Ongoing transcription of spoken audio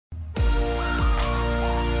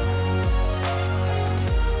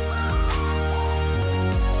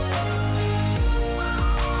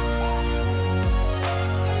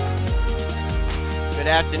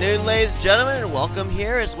afternoon, ladies and gentlemen, and welcome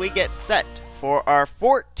here as we get set for our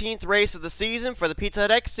 14th race of the season for the Pizza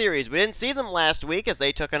Hut X Series. We didn't see them last week as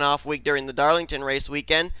they took an off week during the Darlington race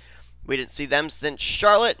weekend. We didn't see them since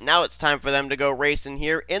Charlotte. Now it's time for them to go racing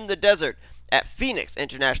here in the desert at Phoenix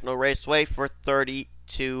International Raceway for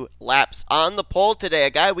 32 laps. On the pole today, a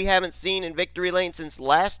guy we haven't seen in victory lane since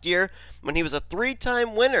last year when he was a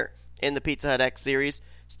three-time winner in the Pizza Hut X Series.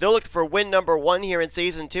 Still looking for win number 1 here in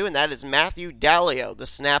Season 2, and that is M Daleo, the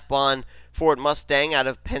snap-on Ford Mustang out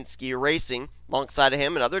of Penske Racing. Alongside of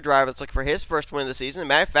him, another driver that's looking for his first win of the season. As a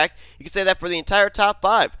matter of fact, you can say that for the entire top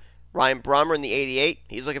 5. R Brommer in the 88,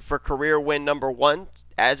 he's looking for career win number 1,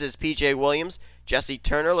 as is P.J. Williams. Jesse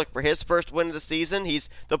Turner looking for his first win of the season. He's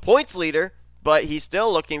the points leader, but he's still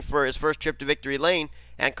looking for his first trip to victory lane.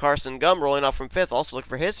 And Carson Gum rolling off from 5th, also looking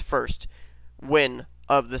for his first win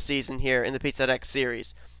of the season here in the Pizza Hut X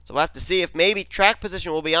Series. So we'll have to see if maybe track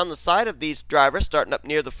position will be on the side of these drivers starting up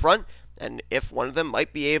near the front, and if one of them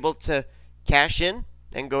might be able to cash in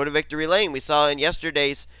and go to victory lane. We saw in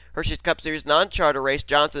yesterday's Hershey's Cup Series non-charter race,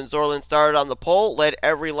 Jonathan Zorlin started on the pole, led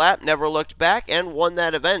every lap, never looked back, and won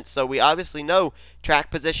that event. So we obviously know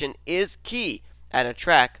track position is key at a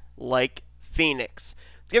track like Phoenix.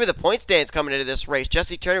 Let's give you the point standings coming into this race.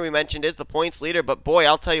 Jesse Turner, we mentioned, is the points leader, but boy,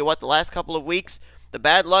 I'll tell you what, the last couple of weeks, the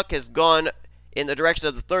bad luck has gone in the direction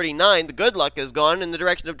of the 39. The good luck has gone in the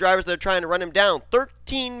direction of drivers that are trying to run him down.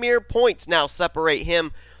 13 mere points now separate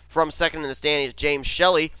him from second in the standings, J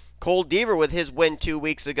Shelly. K Deaver, with his win 2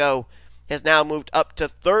 weeks ago, has now moved up to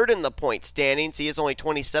 3rd in the point standings. He is only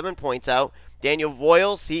 27 points out. D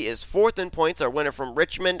Voyles, he is 4th in points, our winner from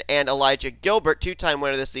Richmond, and J Gilbert, 2-time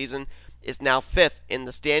winner this season, is now 5th in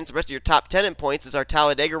the standings. The rest of your top 10 in points is our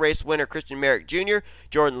Talladega race winner, Christian Merrick Jr.,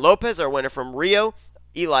 Jordan Lopes, our winner from Rio.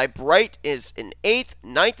 Eli Bright is in 8th.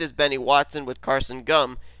 9th is Benny Watson with Carson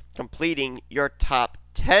Gum completing your top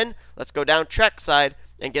 10. Let's go down trackside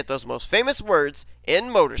and get those most famous words in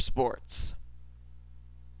motorsports.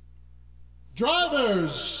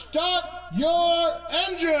 Drivers, start your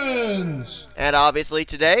engines! And obviously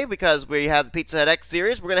today, because we have the Pizza Hut X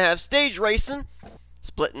Series, we're going to have stage racing.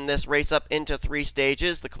 Splitting this race up into 3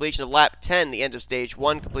 stages. The completion of lap 10, the end of stage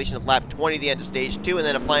 1. Completion of lap 20, the end of stage 2. And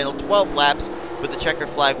then a final 12 laps with the checkered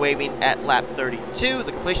flag waving at lap 32.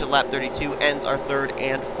 The completion of lap 32 ends our 3rd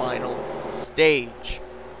and final stage.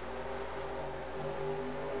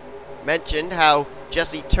 Mentioned how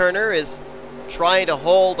Jesse Turner is trying to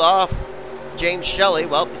hold off J Shelly.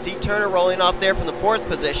 Well, you see Turner rolling off there from the 4th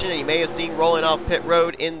position, and you may have seen rolling off pit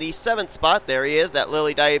road in the 7th spot. There he is, that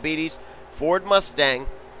Lily Diabetes Ford Mustang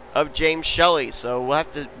of J Shelly. So we'll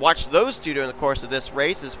have to watch those two during the course of this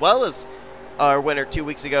race, as well as our winner 2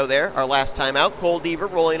 weeks ago there, our last time out, K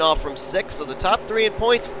Deaver, rolling off from 6th. So the top 3 in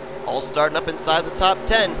points, all starting up inside the top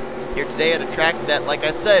 10 here today at a track that, like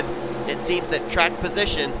I said, it seems that track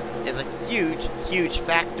position is a huge, huge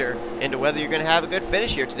factor into whether you're going to have a good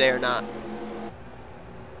finish here today or not.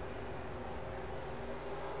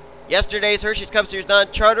 Yesterday's Hershey's Cup Series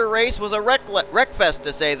non-charter race was a wreckfest,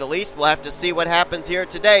 to say the least. We'll have to see what happens here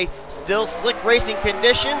today. Still slick racing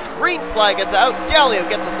conditions. Green flag is out. Daleo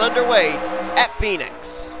gets us underway at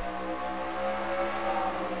Phoenix.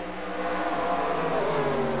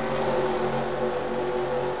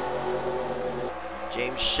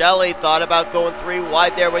 J Shelly thought about going 3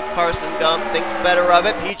 wide there with Carson Gum. Thinks better of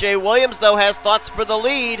it. P.J. Williams, though, has thoughts for the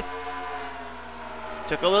lead.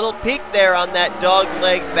 Took a little peek there on that dog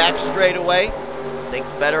leg back straightaway.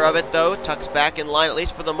 Thinks better of it, though. Tucks back in line, at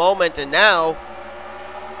least for the moment. And now,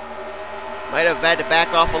 might have had to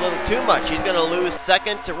back off a little too much. He's going to lose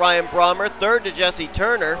 2nd to R Brommer, 3rd to Jesse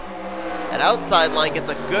Turner. That outside line gets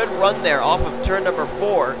a good run there off of turn number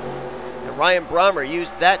 4. And R Brommer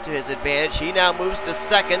used that to his advantage. He now moves to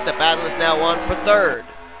 2nd. The battle is now on for 3rd.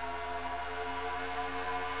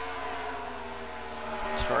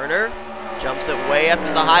 Turner jumps it way up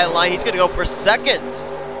to the high line. He's going to go for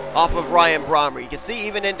 2nd off of R Brommer. You can see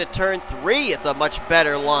even into turn 3, it's a much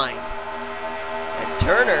better line. And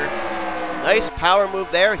Turner, nice power move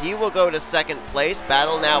there. He will go to 2nd place.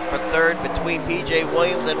 Battle now for 3rd between P.J.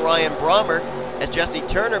 Williams and R Brommer as Jesse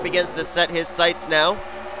Turner begins to set his sights now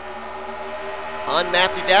on M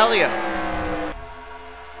Daleo.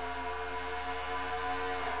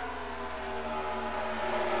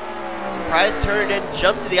 Surprised Turner didn't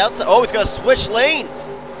jump to the outside. Oh, he's going to switch lanes.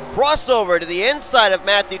 Crossover to the inside of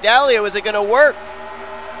M Daleo. Is it going to work?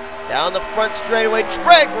 Down the front straightaway,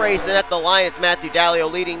 drag racing at the line. It's M Daleo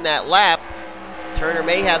leading that lap. Turner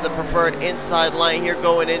may have the preferred inside line here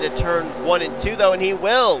going into turn 1 and 2, though, and he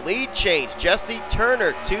will. Lead change. Jesse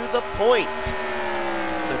Turner to the point.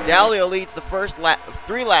 So Daleo leads the first lap of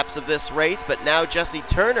 3 laps of this race, but now Jesse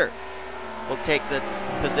Turner will take the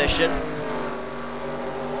position.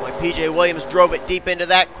 Boy, PJ Williams drove it deep into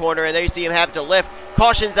that corner, and there you see him have to lift.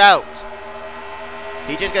 Caution's out.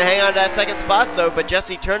 He's just going to hang on to that second spot, though, but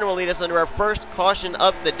Jesse Turner will lead us into our first caution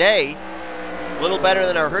of the day. A little better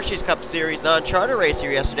than our Hershey's Cup Series non-charter race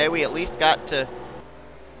here yesterday. We at least got to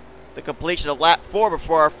the completion of lap 4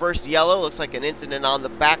 before our first yellow. Looks like an incident on the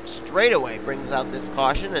back straightaway brings out this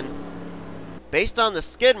caution, and based on the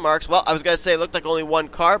skid marks, well, I was going to say it looked like only one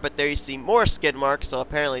car, but there you see more skid marks, so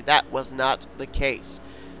apparently that was not the case.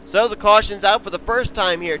 So the caution's out for the first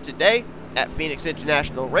time here today at Phoenix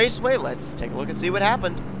International Raceway. Let's take a look and see what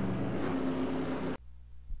happened.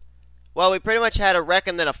 Well, we pretty much had a wreck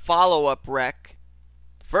and then a follow-up wreck.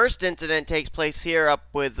 First incident takes place here up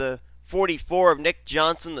with the 44 of Nick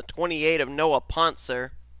Johnson, the 28 of Noah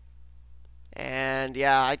Pontzer. And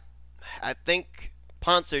yeah, I think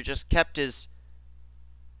Pontzer just kept his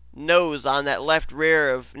nose on that left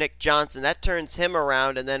rear of Nick Johnson. That turns him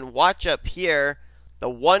around, and then watch up here, the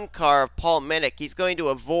 1 car of Paul Minnick. He's going to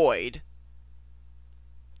avoid,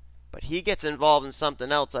 but he gets involved in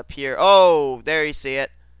something else up here. Oh, there you see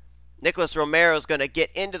it. Nicholas Romero is going to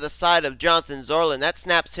get into the side of Jonathan Zorlin. That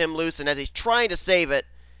snaps him loose, and as he's trying to save it,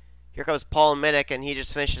 here comes Paul Minnick, and he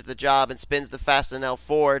just finishes the job and spins the Fastenal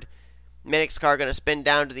forward. Minnick's car going to spin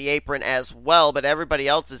down to the apron as well, but everybody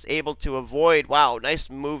else is able to avoid. Wow, nice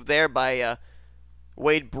move there by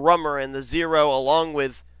Wade Brummer in the 0, along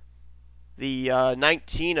with the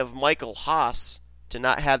 19 of Michael Haas, to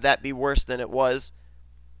not have that be worse than it was.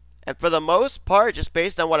 And for the most part, just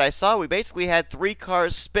based on what I saw, we basically had 3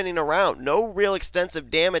 cars spinning around. No real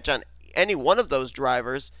extensive damage on any one of those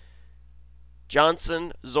drivers,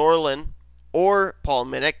 Johnson, Zorlin, or Paul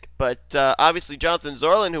Minnick. But obviously Jonathan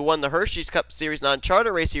Zorlin, who won the Hershey's Cup Series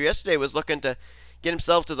non-charter race here yesterday, was looking to get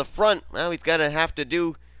himself to the front. Well, he's going to have to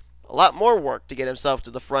do a lot more work to get himself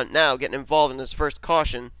to the front now, getting involved in his first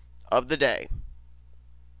caution of the day.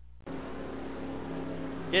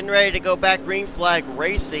 Getting ready to go back green flag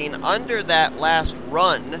racing. Under that last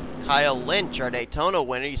run, K Lynch, our Daytona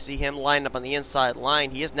winner, you see him lined up on the inside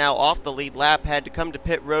line. He is now off the lead lap, had to come to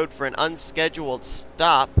pit road for an unscheduled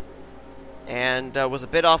stop, and was a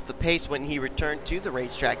bit off the pace when he returned to the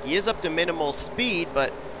racetrack. He is up to minimal speed,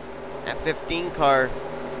 but that 15 car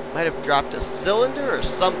might have dropped a cylinder or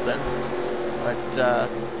something. But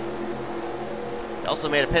he also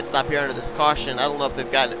made a pit stop here under this caution. I don't know if they've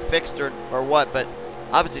gotten it fixed or what, but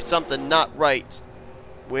obviously something not right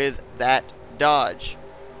with that Dodge.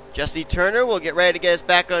 Jesse Turner will get ready to get us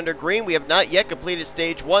back under green. We have not yet completed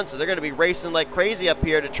stage 1, so they're going to be racing like crazy up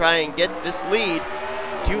here to try and get this lead.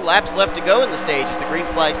 2 laps left to go in the stage as the green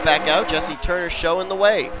flag's back out. Jesse Turner showing the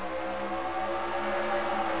way.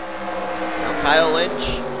 Now K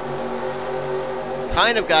Lynch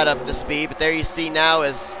kind of got up to speed, but there you see now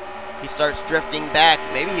as he starts drifting back.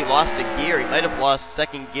 Maybe he lost a gear. He might have lost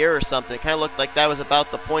second gear or something. It kind of looked like that was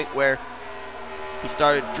about the point where he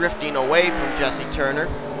started drifting away from Jesse Turner.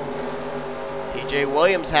 PJ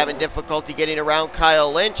Williams having difficulty getting around K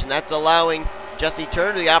Lynch, and that's allowing Jesse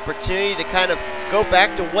Turner the opportunity to kind of go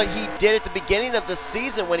back to what he did at the beginning of the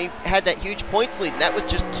season when he had that huge points lead, and that was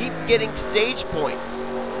just keep getting stage points.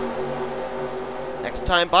 Next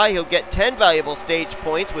time by, he'll get 10 valuable stage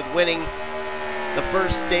points with winning the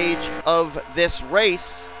first stage of this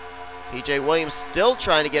race. PJ Williams still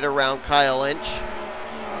trying to get around K Lynch.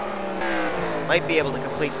 Might be able to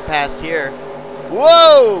complete the pass here.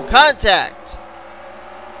 Whoa! Contact!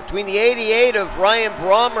 Between the 88 of Ryan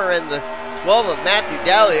Brommer and the 12 of Matthew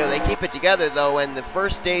Daleo. They keep it together though, and the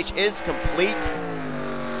first stage is complete.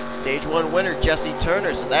 Stage 1 winner Jesse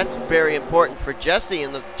Turner, so that's very important for Jesse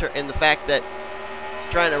in the fact that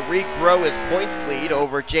he's trying to regrow his points lead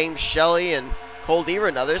over James Shelly and Cole Deaver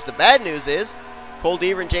and others. The bad news is Cole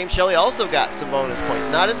Deaver and James Shelly also got some bonus points.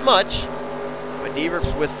 Not as much, but Deaver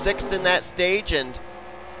was 6th in that stage and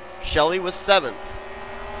Shelly was 7th.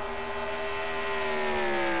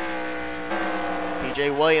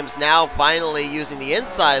 PJ Williams now finally using the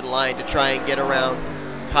inside line to try and get around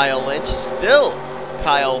K Lynch. Still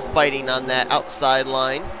Kyle fighting on that outside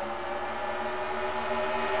line.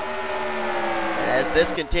 And as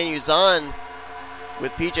this continues on,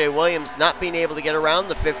 with PJ Williams not being able to get around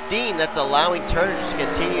the 15, that's allowing Turner to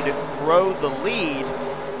continue to grow the lead.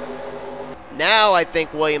 Now I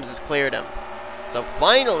think Williams has cleared him. So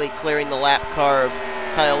finally clearing the lap car of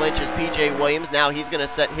K Lynch's PJ Williams. Now he's going to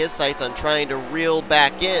set his sights on trying to reel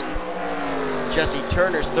back in Jesse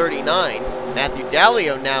Turner's 39. Matthew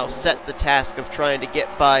Daleo now set the task of trying to get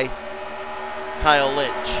by K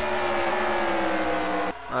Lynch.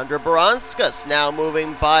 A Baranauskas now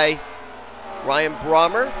moving by Ryan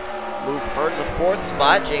Brommer. Move her to the 4th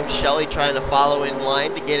spot. James Shelly trying to follow in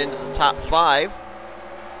line to get into the top 5.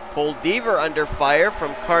 C Deaver under fire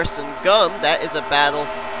from Carson Gum. That is a battle.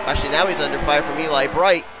 Actually, now he's under fire from Eli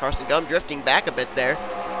Bright. Carson Gum drifting back a bit there.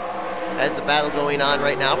 That's the battle going on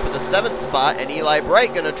right now for the 7th spot. And Eli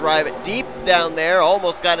Bright going to drive it deep down there.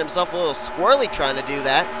 Almost got himself a little squirrely trying to do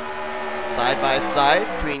that. Side by side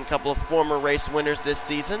between a couple of former race winners this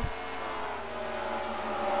season.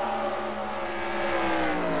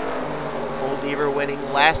 Deaver winning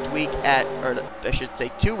last week at, or I should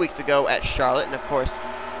say 2 weeks ago at Charlotte, and of course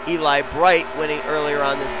Eli Bright winning earlier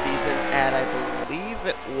on this season at, I believe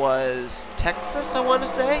it was Texas, I want to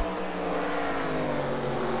say.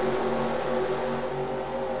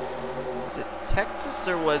 Was it Texas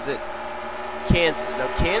or was it Kansas? No,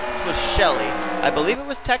 Kansas was Shelly. I believe it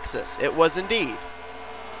was Texas. It was indeed.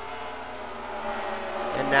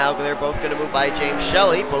 And now they're both going to move by James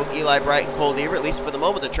Shelly, both Eli Bright and C Deaver, at least for the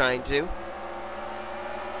moment they're trying to.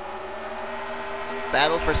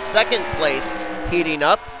 Battle for 2nd place heating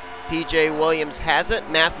up. PJ Williams has it.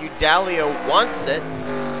 Matthew Daleo wants it.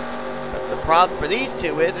 But the problem for these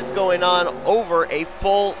two is it's going on over a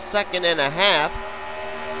full 2.5 seconds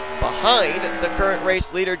behind the current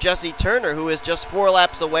race leader, Jesse Turner, who is just 4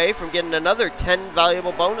 laps away from getting another 10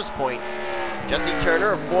 valuable bonus points. Jesse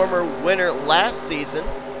Turner, a former winner last season,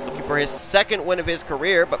 looking for his 2nd win of his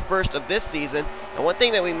career, but 1st of this season. And one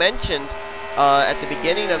thing that we mentioned at the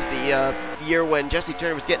beginning of the year when Jesse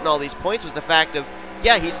Turner was getting all these points was the fact of,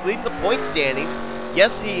 yeah, he's leading the point standings.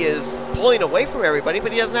 Yes, he is pulling away from everybody,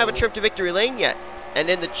 but he doesn't have a trip to victory lane yet. And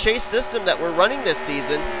in the chase system that we're running this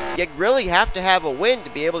season, you really have to have a win to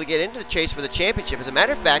be able to get into the chase for the championship. As a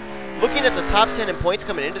matter of fact, looking at the top 10 in points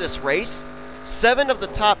coming into this race, 7 of the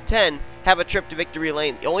top 10 have a trip to victory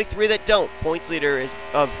lane. The only 3 that don't. Points leader is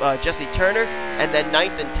of Jesse Turner, and then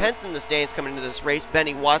 9th and 10th in the stands coming into this race,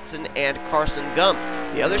 Benny Watson and Carson Gum.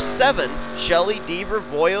 The other 7, Shelly, Deaver,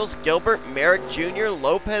 Voyles, Gilbert, Merrick Jr.,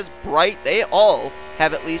 Lopez, Bright, they all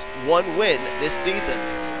have at least 1 win this season.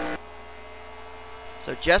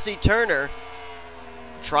 So Jesse Turner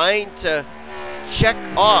trying to check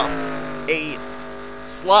off a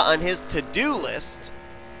slot on his to-do list,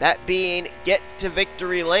 that being get to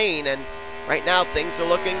victory lane, and right now things are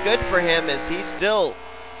looking good for him as he still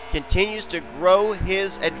continues to grow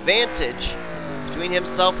his advantage between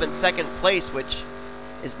himself and 2nd place, which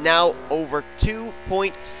is now over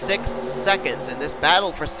 2.6 seconds. And this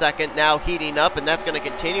battle for 2nd now heating up, and that's going to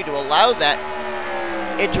continue to allow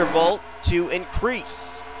that interval to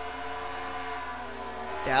increase.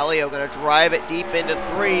 Daleo going to drive it deep into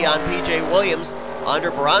 3 on PJ Williams. A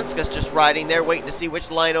Baranauskas just riding there, waiting to see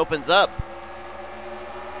which line opens up.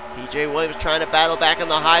 PJ Williams trying to battle back on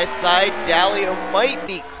the high side. Daleo might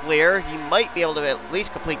be clear. He might be able to at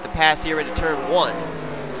least complete the pass here into turn 1.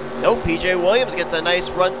 Nope, PJ Williams gets a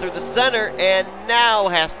nice run through the center and now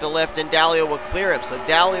has to lift, and Daleo will clear him. So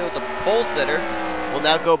Daleo, the pole sitter, will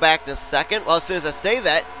now go back to 2nd. Well, as soon as I say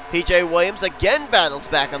that, PJ Williams again battles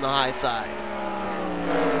back on the high side.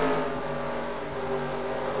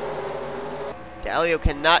 Daleo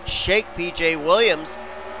cannot shake PJ Williams.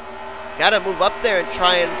 Got to move up there and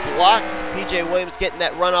try and block PJ Williams getting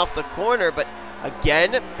that run off the corner, but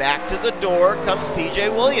again, back to the door comes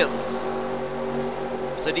PJ Williams.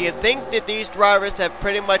 So do you think that these drivers have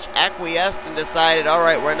pretty much acquiesced and decided, all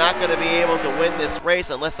right, we're not going to be able to win this race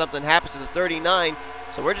unless something happens to the 39,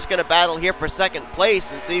 so we're just going to battle here for 2nd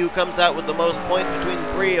place and see who comes out with the most points between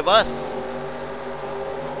the 3 of us?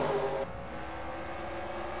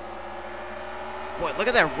 Boy, look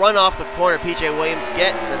at that run off the corner PJ Williams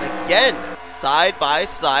gets, and again, side by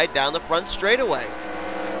side down the front straightaway.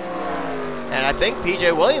 And I think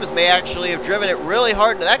PJ Williams may actually have driven it really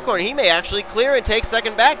hard into that corner. He may actually clear and take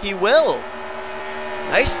 2nd back. He will.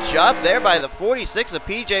 Nice job there by the 46 of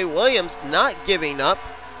PJ Williams, not giving up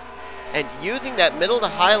and using that middle to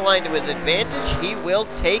high line to his advantage. He will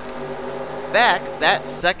take back that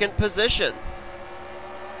 2nd position.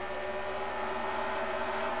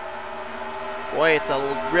 Boy, it's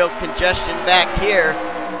a real congestion back here.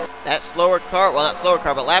 That slower car, well, not slower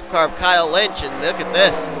car, but lap car of Kyle Lynch, and look at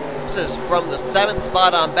this. This is from the 7th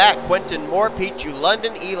spot on back. Quentin Moore, Pete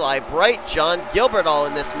London, Eli Bright, J Gilbert all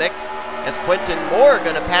in this mix, as Quentin Moore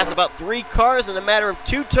going to pass about 3 cars in a matter of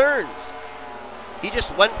 2 turns. He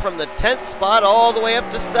just went from the 10th spot all the way up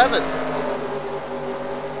to 7th.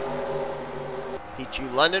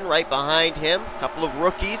 Pete London right behind him. A couple of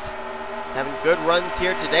rookies having good runs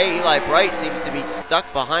here today. Eli Bright seems to be stuck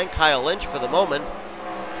behind Kyle Lynch for the moment.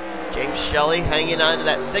 James Shelly hanging on to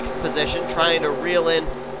that 6th position, trying to reel in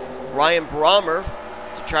Ryan Brommer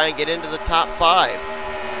to try and get into the top 5.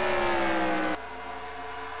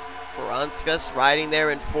 Baranauskas riding there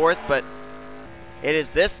in 4th, but it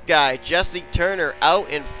is this guy, Jesse Turner, out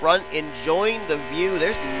in front enjoying the view.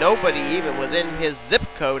 There's nobody even within his zip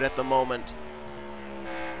code at the moment.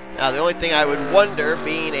 Now, the only thing I would wonder,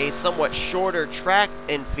 being a somewhat shorter track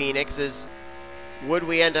in Phoenix, is would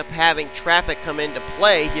we end up having traffic come into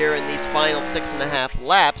play here in these final 6.5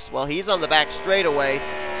 laps? Well, he's on the back straightaway.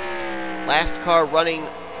 Last car running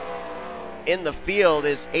in the field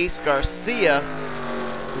is A Garcia,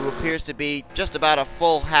 who appears to be just about a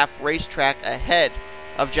full half racetrack ahead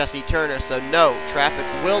of Jesse Turner. So no, traffic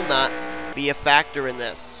will not be a factor in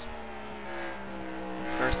this.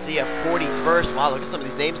 Garcia 41st. Wow, look at some of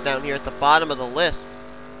these names down here at the bottom of the list.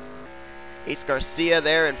 Ace Garcia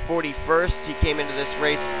there in 41st. He came into this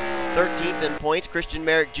race 13th in points. Christian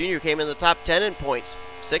Merrick Jr. came in the top 10 in points.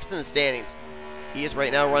 6th in the standings. He is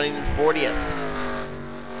right now running in 40th.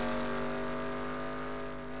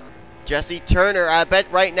 Jesse Turner, I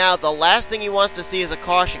bet right now the last thing he wants to see is a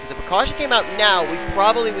caution, because if a caution came out now, we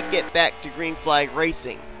probably would get back to green flag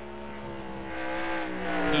racing.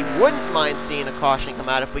 He wouldn't mind seeing a caution come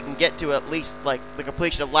out if we can get to at least like the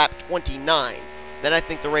completion of lap 29. Then I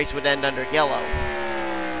think the race would end under yellow.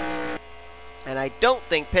 And I don't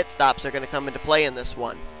think pit stops are going to come into play in this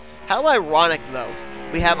one. How ironic, though.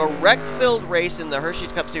 We have a wreck-filled race in the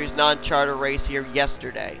Hershey's Cup Series non-charter race here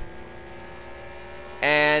yesterday.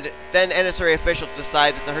 And then NSCRA officials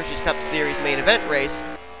decide that the Hershey's Cup Series main event race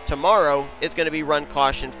tomorrow is going to be run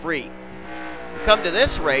caution-free. We come to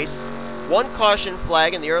this race, 1 caution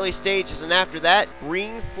flag in the early stages, and after that,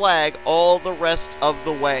 green flag all the rest of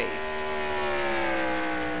the way.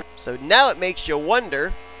 So now it makes you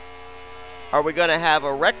wonder, are we going to have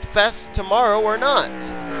a wreck fest tomorrow or not?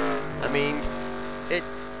 I mean,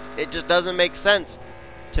 it just doesn't make sense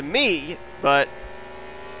to me, but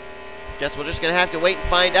guess we're just going to have to wait and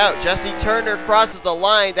find out. Jesse Turner crosses the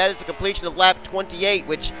line. That is the completion of lap 28,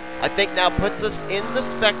 which I think now puts us in the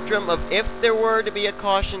spectrum of if there were to be a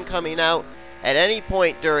caution coming out at any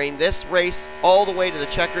point during this race all the way to the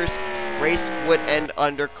checkers, race would end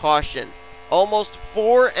under caution. Almost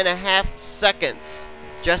 4.5 seconds.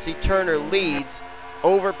 Jesse Turner leads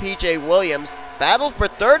over PJ Williams. Battle for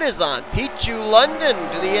third is on. Pichu London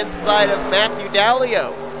to the inside of Matthew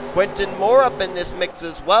Daleo. Quentin Moore up in this mix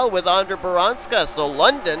as well with A Baranauskas. So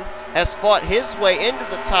London has fought his way into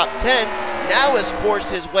the top 10. Now has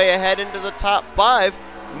forged his way ahead into the top 5.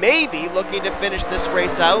 Maybe looking to finish this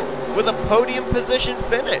race out with a podium position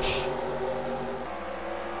finish.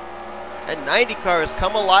 And 90 car has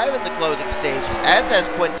come alive in the closing stages, as has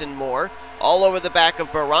Quentin Moore, all over the back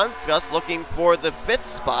of Baranauskas looking for the 5th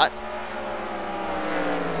spot.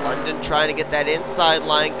 London trying to get that inside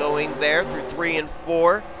line going there through 3 and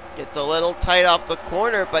 4. Gets a little tight off the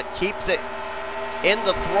corner, but keeps it in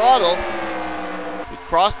the throttle. He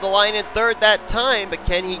crossed the line in 3rd that time, but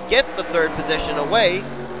can he get the 3rd position away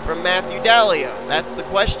from Matthew Daleo? That's the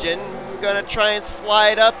question. We're going to try and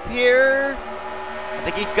slide up here. I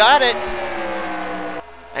think he's got it.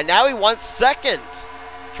 And now he wants 2nd.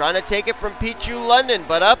 Trying to take it from Pichu London,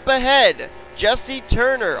 but up ahead, Jesse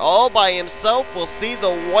Turner all by himself will see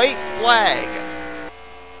the white flag.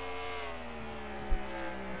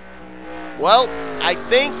 Well, I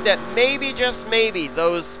think that maybe, just maybe,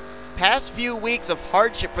 those past few weeks of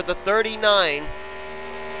hardship for the 39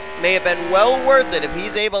 may have been well worth it if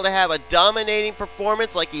he's able to have a dominating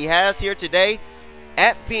performance like he has here today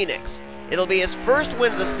at Phoenix. It'll be his first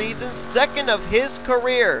win of the season, 2nd of his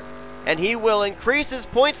career, and he will increase his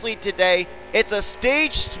points lead today. It's a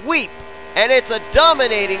stage sweep, and it's a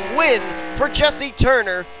dominating win for Jesse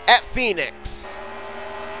Turner at Phoenix.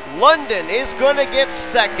 London is going to get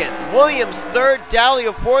 2nd, Williams 3rd,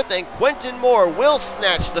 Daleo 4th, and Quentin Moore will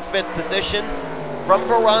snatch the 5th position from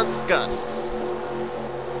Baranauskas.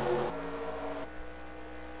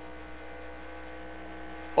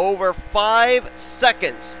 Over 5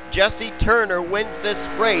 seconds, Jesse Turner wins this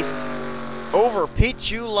race over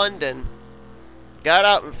Pichu London. Got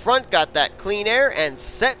out in front, got that clean air, and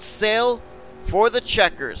set sail for the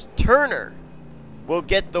checkers. Turner will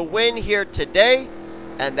get the win here today,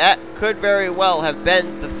 and that could very well have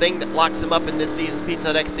been the thing that locks him up in this season's Pizza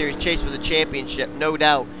Hut X Series chase for the championship, no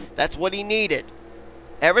doubt. That's what he needed.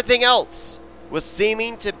 Everything else was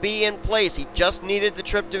seeming to be in place. He just needed the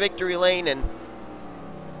trip to victory lane, and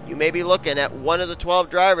you may be looking at one of the 12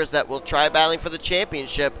 drivers that will try battling for the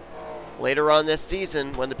championship later on this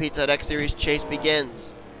season when the Pizza Hut X Series chase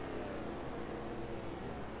begins.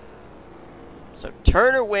 So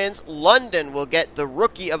Turner wins. London will get the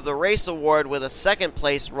Rookie of the Race award with a 2nd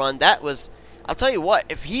place run. That was, I'll tell you what,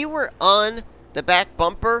 if he were on the back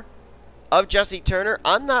bumper of Jesse Turner,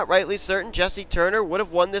 I'm not rightly certain Jesse Turner would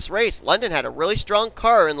have won this race. London had a really strong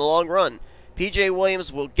car in the long run. P.J.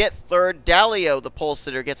 Williams will get third. Daleo, the pole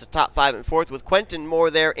sitter, gets a top 5 and fourth, with Quentin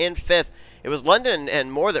Moore there in fifth. It was London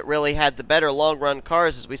and Moore that really had the better long run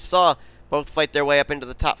cars, as we saw both fight their way up into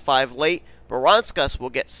the top 5 late. Baranauskas will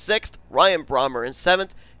get 6th, R Brommer in 7th.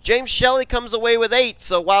 J Shelly comes away with 8th,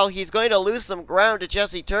 so while he's going to lose some ground to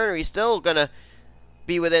Jesse Turner, he's still going to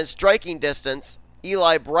be within striking distance.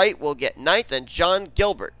 Eli Bright will get 9th, and J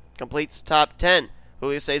Gilbert completes top 10.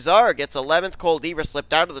 J Cesar gets 11th. K Deaver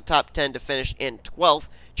slipped out of the top 10 to finish in 12th.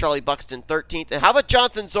 Charlie Buxton 13th. And how about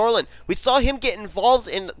Jonathan Zorlin? We saw him get involved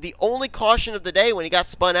in the only caution of the day when he got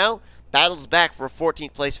spun out. Battles back for a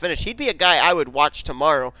 14th place finish. He'd be a guy I would watch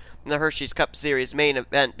tomorrow in the Hershey's Cup Series main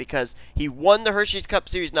event, because he won the Hershey's Cup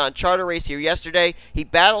Series non-charter race here yesterday. He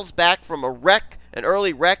battles back from a wreck, an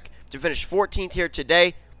early wreck, to finish 14th here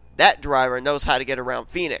today. That driver knows how to get around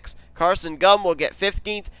Phoenix. Carson Gum will get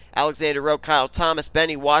 15th. Alexander Rowe, Kyle Thomas,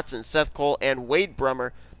 Benny Watson, Seth Cole, and Wade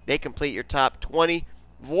Brummer, they complete your top 20.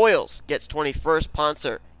 Voyles gets 21st.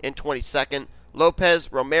 Pontzer in 22nd.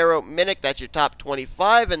 Lopez, Romero, Minnick, that's your top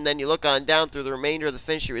 25. And then you look on down through the remainder of the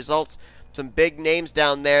finishing results. Some big names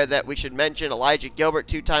down there that we should mention. Elijah Gilbert,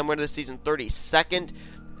 2-time winner this season, 32nd.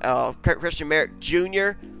 Christian Merrick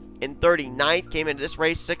Jr. in 39th, came into this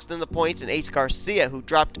race 6th in the points. And Ace Garcia, who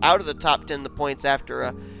dropped out of the top 10 in the points after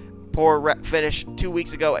a poor finish 2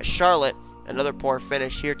 weeks ago at Charlotte. Another poor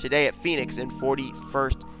finish here today at Phoenix in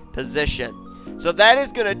 41st position. So that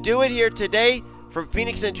is going to do it here today from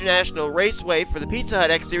Phoenix International Raceway for the Pizza Hut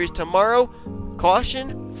X Series. Tomorrow,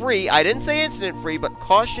 caution-free, I didn't say incident-free, but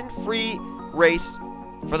caution-free race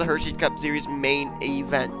for the Hershey's Cup Series main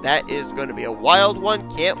event. That is going to be a wild one.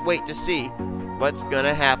 Can't wait to see what's going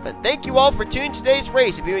to happen. Thank you all for tuning today's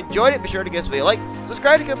race. If you enjoyed it, be sure to give us a like.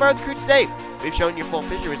 Subscribe to Come Bar with the Crew today. We've shown you full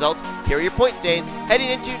fishing results. Here are your point standings heading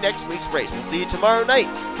into next week's race. We'll see you tomorrow night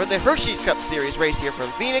for the Hershey's Cup Series race here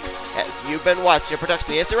from Phoenix, as you've been watching a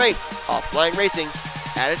production of the NNSCRA, offline racing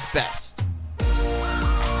at its best.